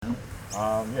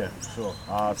Yeah, sure.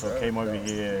 So I came over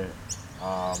here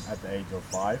at the age of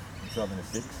 5 in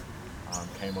 2006.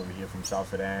 Came over here from South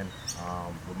Sudan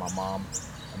with my mom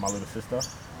and my little sister.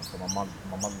 So my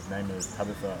mother's name is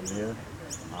Tabitha Alir,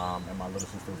 and my little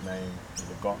sister's name is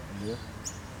Agot Alir.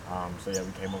 So yeah,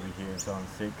 we came over here in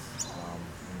 2006. And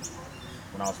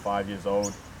when I was 5 years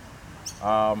old,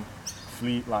 um,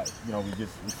 we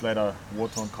fled a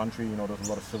war-torn country. There was a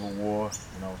lot of civil war.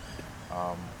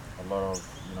 Um, a lot of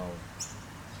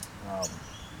um,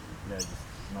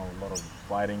 a lot of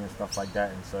fighting and stuff like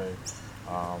that. And so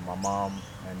my mom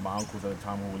and my uncles at the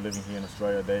time who were living here in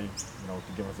Australia, they,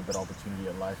 to give us a better opportunity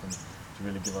at life and to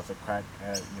really give us a crack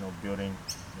at, building,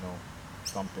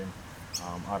 something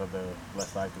out of the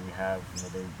blessed life that we have.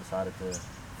 They decided to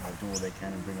do all they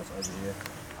can and bring us over here,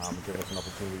 and give us an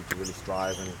opportunity to really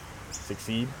strive and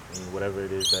succeed in whatever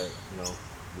it is that,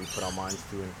 we put our minds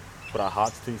to and put our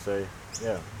hearts to. So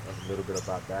yeah, that's a little bit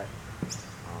about that.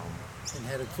 And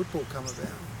how did football come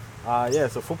about? Yeah,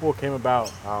 so football came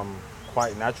about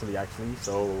quite naturally, actually.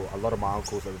 So a lot of my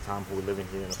uncles at the time who were living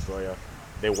here in Australia,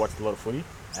 they watched a lot of footy.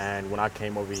 And when I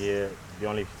came over here, the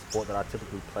only sport that I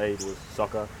typically played was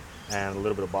soccer and a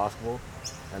little bit of basketball.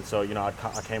 And so, I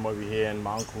came over here, and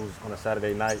my uncles on a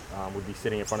Saturday night would be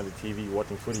sitting in front of the TV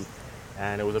watching footy.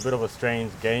 And it was a bit of a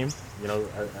strange game,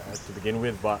 to begin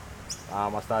with, but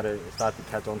it started to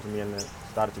catch on to me, and it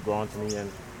started to grow on to me. And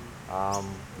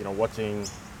watching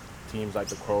teams like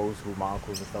the Crows, who my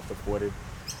uncles and stuff supported,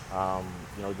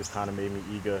 just kind of made me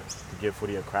eager to give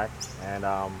footy a crack. And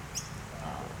at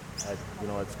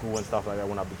school and stuff like that,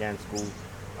 when I began school,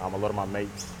 a lot of my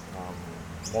mates,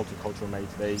 multicultural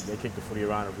mates, they kicked the footy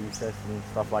around at recess and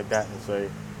stuff like that. And so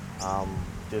at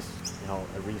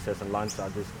recess and lunch, I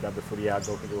just grabbed the footy out,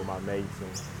 go kick it with my mates, and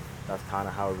that's kind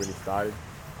of how it really started.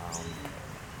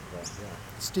 Yeah.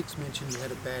 Sticks mentioned you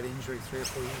had a bad injury 3 or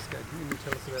 4 years ago. Can you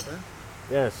tell us about that?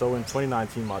 Yeah, so in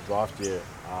 2019, my draft year,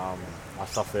 I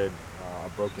suffered a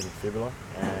broken fibula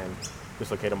and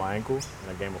dislocated my ankle in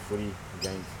a game of footy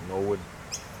against Norwood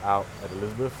out at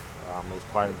Elizabeth. It was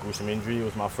quite a gruesome injury. It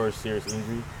was my first serious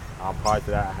injury. Prior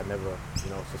to that, I had never,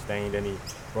 sustained any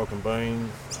broken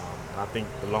bones. And I think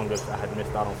the longest I had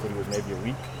missed out on footy was maybe a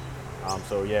week.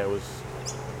 So yeah, it was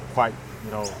quite,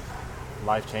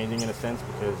 life-changing in a sense,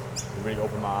 because it really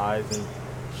opened my eyes and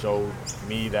showed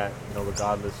me that,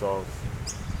 regardless of,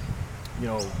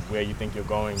 where you think you're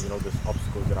going, there's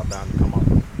obstacles that are bound to come up.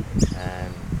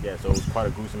 And yeah, so it was quite a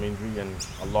gruesome injury and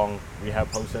a long rehab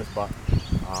process, but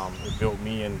it built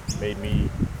me and made me,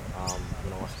 a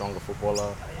stronger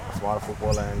footballer, a smarter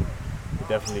footballer, and it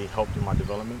definitely helped in my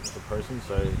development as a person.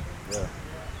 So yeah.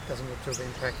 Doesn't look to have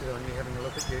impacted on you having a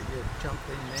look at your jump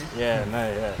in there? Yeah,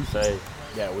 no, yeah. So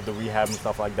yeah, with the rehab and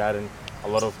stuff like that, and a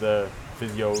lot of the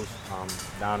physios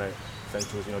down at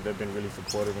Centrals, they've been really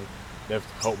supportive, and they've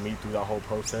helped me through that whole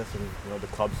process. And the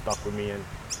club stuck with me and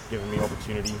given me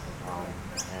opportunity.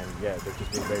 And yeah, they've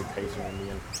just been very patient with me,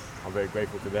 and I'm very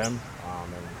grateful to them.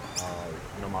 And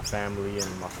my family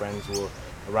and my friends who were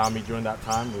around me during that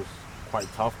time. It was quite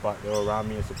tough, but they were around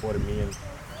me and supported me. And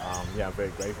yeah, I'm very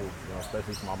grateful,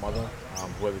 especially to my mother,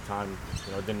 who at the time,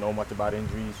 didn't know much about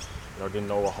injuries, didn't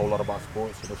know a whole lot about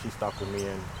sports. She stuck with me,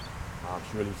 and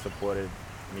she really supported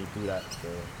me through that. So,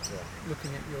 yeah.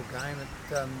 Looking at your game, it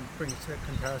brings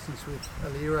comparisons with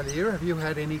Alir. Have you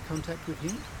had any contact with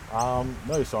him?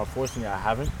 No, so unfortunately I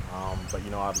haven't. But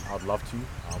I'd love to,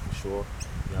 for sure.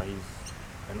 He's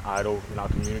an idol in our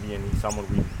community, and he's someone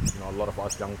we, a lot of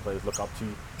us young players look up to.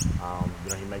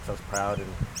 He makes us proud,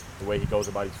 and the way he goes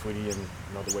about his footy, and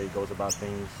the way he goes about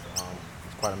things,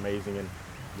 it's quite amazing. And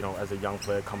as a young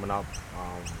player coming up,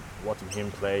 watching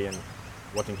him play and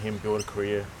watching him build a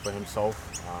career for himself,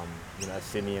 at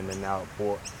Sydney and then now at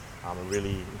Port, it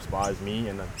really inspires me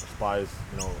and inspires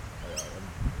a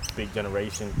big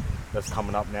generation that's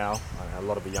coming up now. A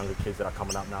lot of the younger kids that are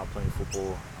coming up now playing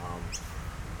football.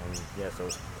 And yeah, so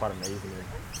it's quite amazing. And,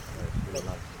 it's really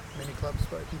nice. Many clubs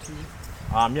spoken to you?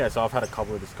 Yeah, so I've had a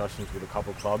couple of discussions with a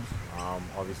couple of clubs.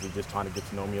 Obviously, just trying to get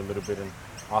to know me a little bit and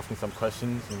asking some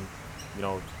questions, and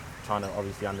trying to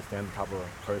obviously understand the type of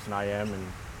person I am,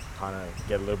 and kind of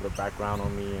get a little bit of background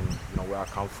on me and where I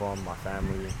come from, my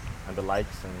family, and the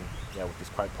likes. And yeah, which is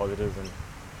quite positive, and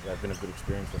yeah, it's been a good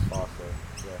experience thus far. So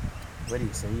yeah. Where do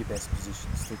you see your best position?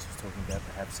 Sticks was talking about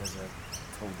perhaps as a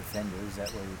tall defender. Is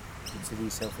that where you consider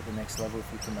yourself at the next level if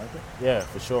you promote it? Yeah,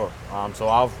 for sure. So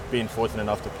I've been fortunate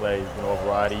enough to play a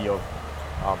variety of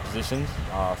positions.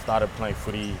 Started playing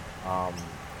footy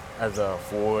as a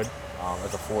forward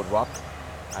ruck,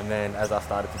 and then as I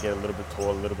started to get a little bit taller,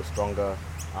 a little bit stronger,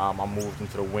 I moved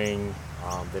into the wing,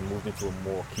 then moved into a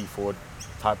more key forward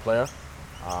type player.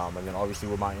 And then obviously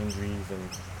with my injuries and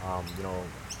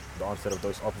the onset of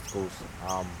those obstacles,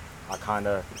 I kind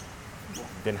of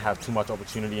didn't have too much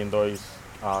opportunity in those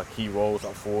key roles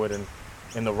up forward and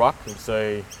in the ruck. And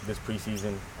so this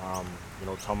preseason,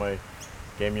 Tomo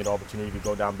gave me the opportunity to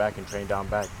go down back and train down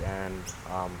back, and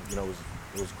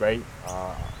it was great.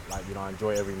 I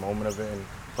enjoy every moment of it, and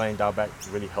playing down back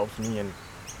really helps me and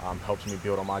helps me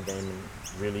build on my game and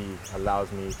really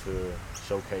allows me to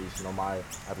showcase my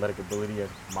athletic ability and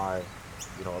my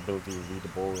ability to read the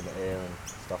ball in the air and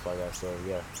stuff like that. So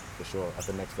yeah, for sure, at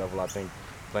the next level, I think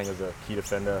playing as a key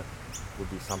defender would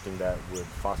be something that would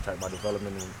fast track my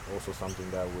development and also something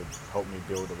that would help me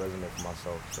build a resume for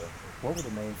myself. So, what would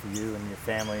it mean for you and your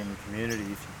family and your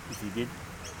community if you did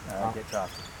get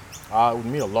drafted? It would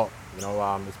mean a lot.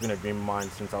 It's been a dream of mine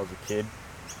since I was a kid.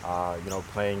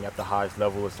 Playing at the highest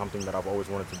level is something that I've always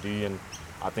wanted to do, and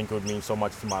I think it would mean so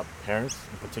much to my parents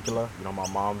in particular. My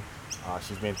mom,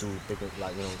 she's been through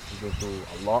she's been through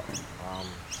a lot.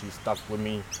 She's stuck with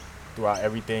me throughout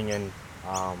everything, and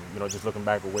just looking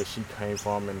back at where she came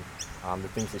from and the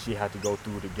things that she had to go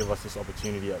through to give us this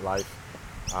opportunity at life,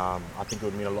 I think it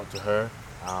would mean a lot to her,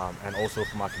 and also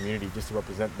for my community, just to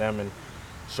represent them and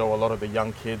show a lot of the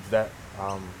young kids that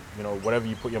whatever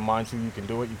you put your mind to, you can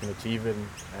do it, you can achieve it,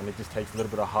 and it just takes a little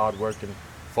bit of hard work and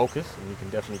focus, and you can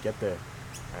definitely get there.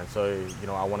 And so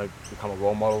I want to become a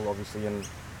role model, obviously, and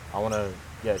I want to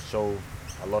show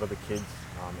a lot of the kids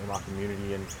in my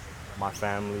community and my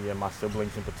family and my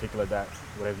siblings in particular that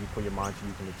whatever you put your mind to,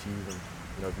 you can achieve,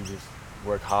 and if you just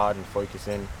work hard and focus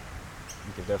in,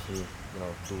 you can definitely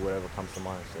do whatever comes to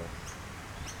mind. So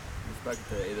You spoke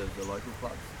to either of the local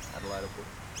clubs, Adelaide or Port?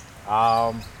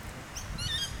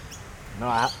 No,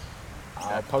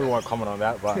 I probably won't comment on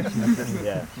that, but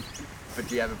yeah. But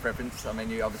do you have a preference? I mean,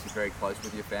 you're obviously very close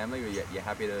with your family. Or you're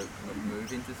happy to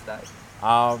move interstate?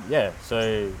 Yeah,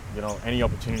 so any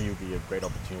opportunity would be a great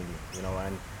opportunity,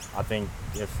 and I think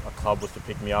if a club was to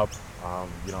pick me up, I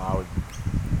would,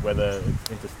 whether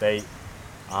it's interstate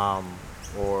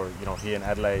or here in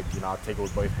Adelaide, I'll take it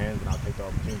with both hands and I'll take the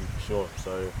opportunity for sure.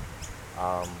 So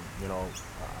I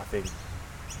think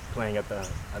playing at the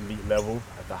elite level,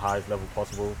 at the highest level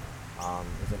possible,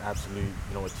 is an absolute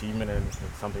achievement, and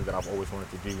it's something that I've always wanted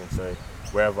to do. And so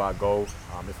wherever I go,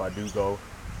 if I do go,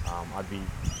 I'd be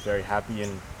very happy,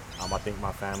 and I think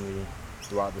my family,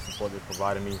 throughout the support they've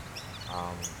provided me,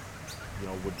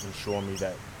 would ensure me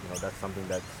that that's something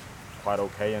that's quite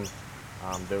okay, and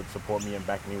they would support me and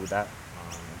back me with that.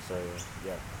 So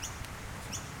yeah.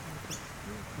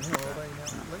 How old are you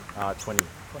now, Lee? 20.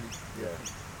 20. Yeah.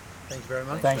 Thanks very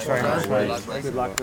much. Thanks very much, Good mate. luck, mate. Good luck.